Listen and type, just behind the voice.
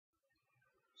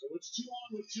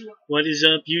What is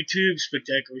up, YouTube?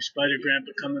 Spectacular Spider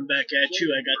Grandpa coming back at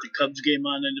you. I got the Cubs game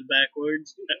on in the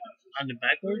backwards.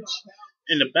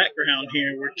 In the background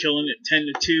here, we're killing it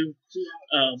 10-2.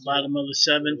 Bottom of the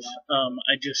seventh.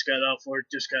 I just got off work,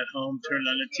 just got home, turned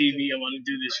on the TV. I want to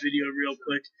do this video real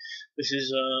quick. This is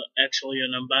actually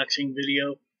an unboxing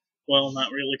video. Well,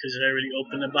 not really, because I already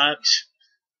opened the box.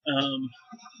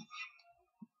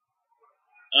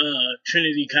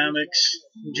 Trinity Comics,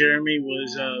 Jeremy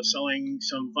was selling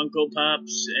some Funko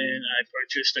Pops, and I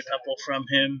purchased a couple from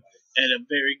him at a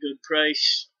very good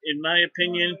price, in my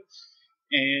opinion,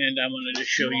 and I wanted to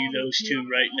show you those two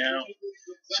right now.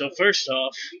 So first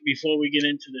off, before we get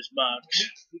into this box,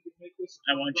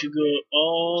 I want you to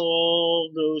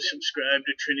go subscribe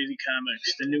to Trinity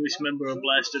Comics, the newest member of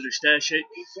Blast It or Stash It.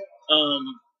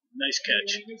 Nice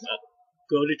catch.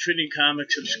 Go to Trinity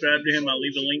Comics, subscribe to him. I'll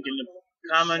leave a link in the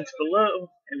comments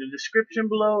below, in the description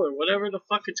below, or whatever the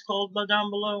fuck it's called down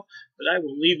below, but I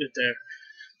will leave it there.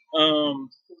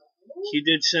 He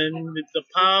did send the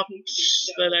pops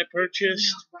that I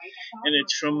purchased, and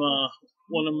it's from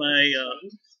one of my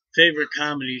favorite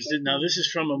comedies. Now, this is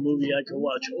from a movie I could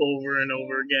watch over and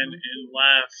over again and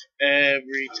laugh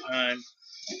every time.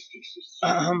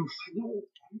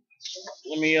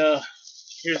 Let me,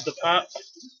 here's the pop.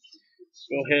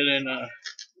 Go ahead and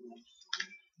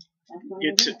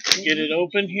get it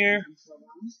open here.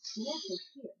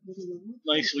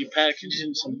 Nicely packaged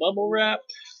in some bubble wrap.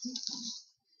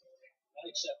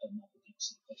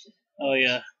 Oh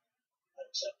yeah,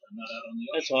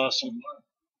 that's awesome.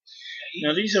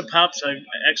 Now these are pops I've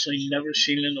actually never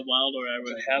seen in the wild, or I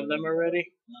would have them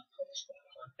already.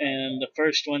 And the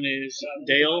first one is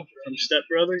Dale from Step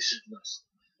Brothers.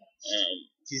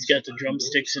 He's got the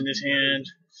drumsticks in his hand.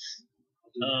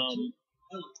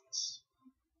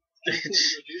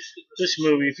 This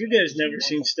movie, if you guys never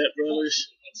seen Step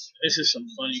Brothers, this is some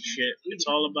funny shit. It's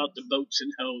all about the boats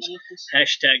and hoes.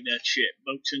 Hashtag that shit,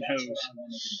 boats and hoes.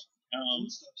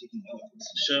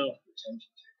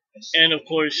 And of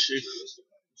course, if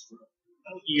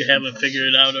you haven't figured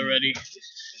it out already,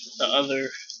 the other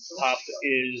pop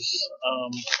is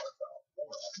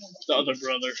the other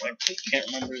brother. I can't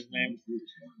remember his name.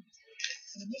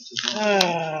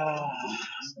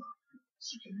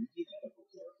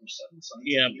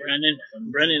 Yeah,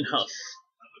 Brennan Huff.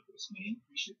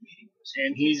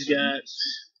 And he's got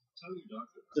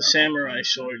the samurai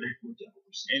sword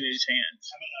in his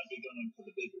hands.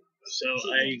 So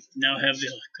I now have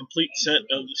the complete set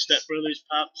of the Step Brothers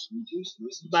pops.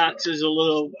 The box is a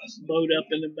little bowed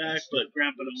up in the back, but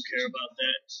Grandpa don't care about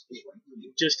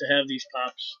that. Just to have these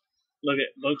pops. Look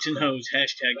at boats and hoes,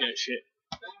 hashtag that shit.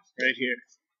 Right here.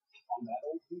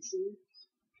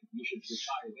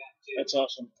 That's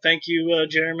awesome. Thank you,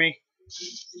 Jeremy,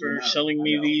 for selling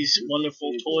me these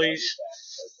wonderful toys.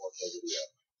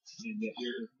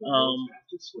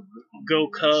 Go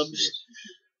Cubs.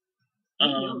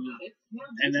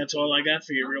 And that's all I got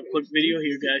for you. Real quick video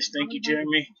here, guys. Thank you,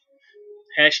 Jeremy.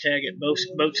 Hashtag it,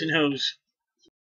 boats and hoes.